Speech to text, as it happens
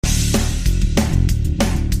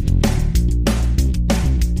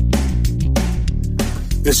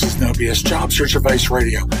This is No BS Job Search Advice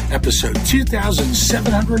Radio, episode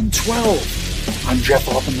 2712. I'm Jeff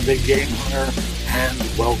Altman, the Big Game Hunter, and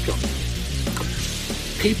welcome.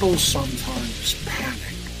 People sometimes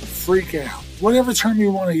panic, freak out, whatever term you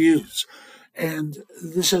want to use. And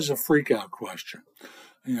this is a freak out question.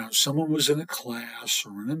 You know, someone was in a class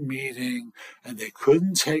or in a meeting and they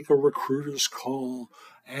couldn't take a recruiter's call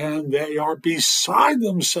and they are beside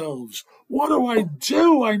themselves. What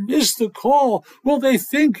do? I missed the call. Will they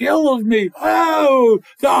think ill of me? Oh,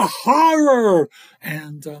 the horror.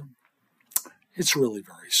 And it's really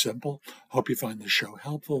very simple. Hope you find the show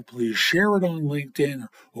helpful. Please share it on LinkedIn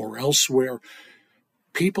or elsewhere.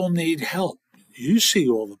 People need help. You see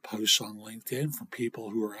all the posts on LinkedIn from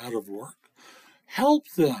people who are out of work. Help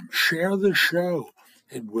them. Share the show.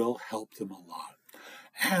 It will help them a lot.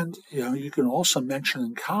 And, you can also mention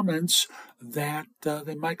in comments that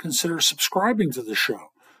they might consider subscribing to the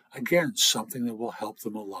show. Again, something that will help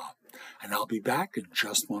them a lot. And I'll be back in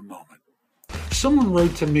just one moment. Someone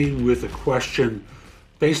wrote to me with a question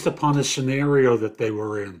based upon a scenario that they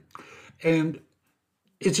were in. And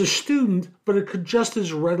it's a student, but it could just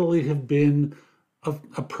as readily have been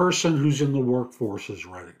a person who's in the workforce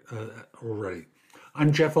already.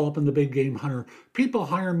 I'm Jeff Altman, the Big Game Hunter. People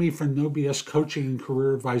hire me for no BS coaching and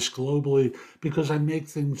career advice globally because I make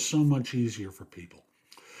things so much easier for people.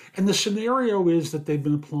 And the scenario is that they've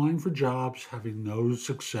been applying for jobs, having no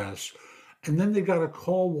success, and then they got a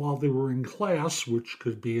call while they were in class, which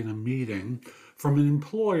could be in a meeting, from an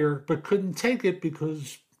employer, but couldn't take it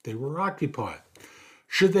because they were occupied.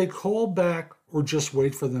 Should they call back or just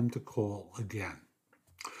wait for them to call again?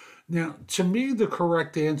 Now, to me, the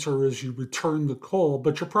correct answer is you return the call,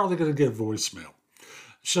 but you're probably going to get voicemail.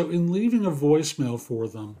 So in leaving a voicemail for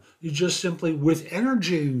them, you just simply, with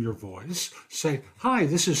energy in your voice, say, "Hi,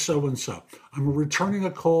 this is so-and-so. I'm returning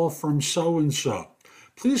a call from so-and-so.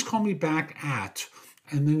 Please call me back at,"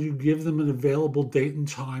 and then you give them an available date and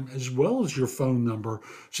time as well as your phone number,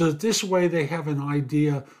 so that this way they have an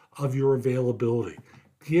idea of your availability.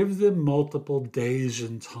 Give them multiple days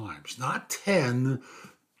and times, not 10,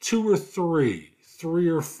 2 or 3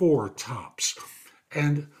 or 4 tops,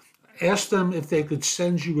 and ask them if they could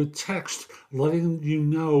send you a text letting you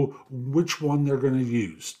know which one they're going to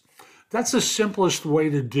use. That's the simplest way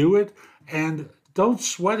to do it, and don't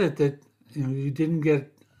sweat it that they didn't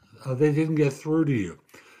get through to you.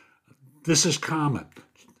 This is common.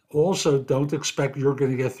 Also, don't expect you're going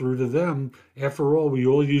to get through to them. After all, we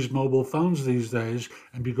all use mobile phones these days,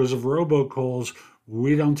 and because of robocalls,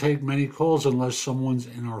 we don't take many calls unless someone's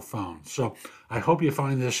in our phone. So I hope you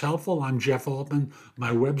find this helpful. I'm Jeff Altman.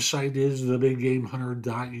 My website is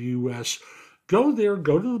thebiggamehunter.us. Go there,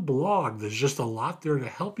 go to the blog. There's just a lot there to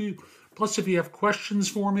help you. Plus, if you have questions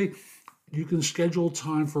for me, you can schedule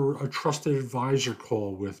time for a trusted advisor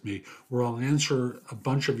call with me where I'll answer a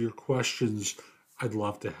bunch of your questions. I'd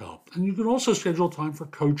love to help. And you can also schedule time for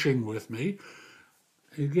coaching with me.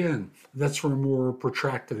 Again, that's for a more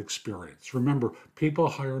protracted experience. Remember, people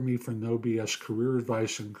hire me for no BS career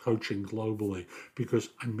advice and coaching globally because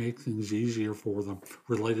I make things easier for them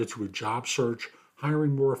related to a job search,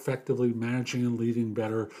 hiring more effectively, managing and leading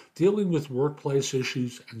better, dealing with workplace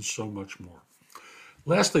issues, and so much more.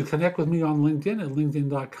 Lastly, connect with me on LinkedIn at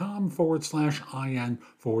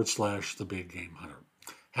linkedin.com/IN/The Big Game Hunter.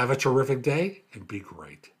 Have a terrific day and be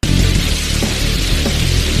great.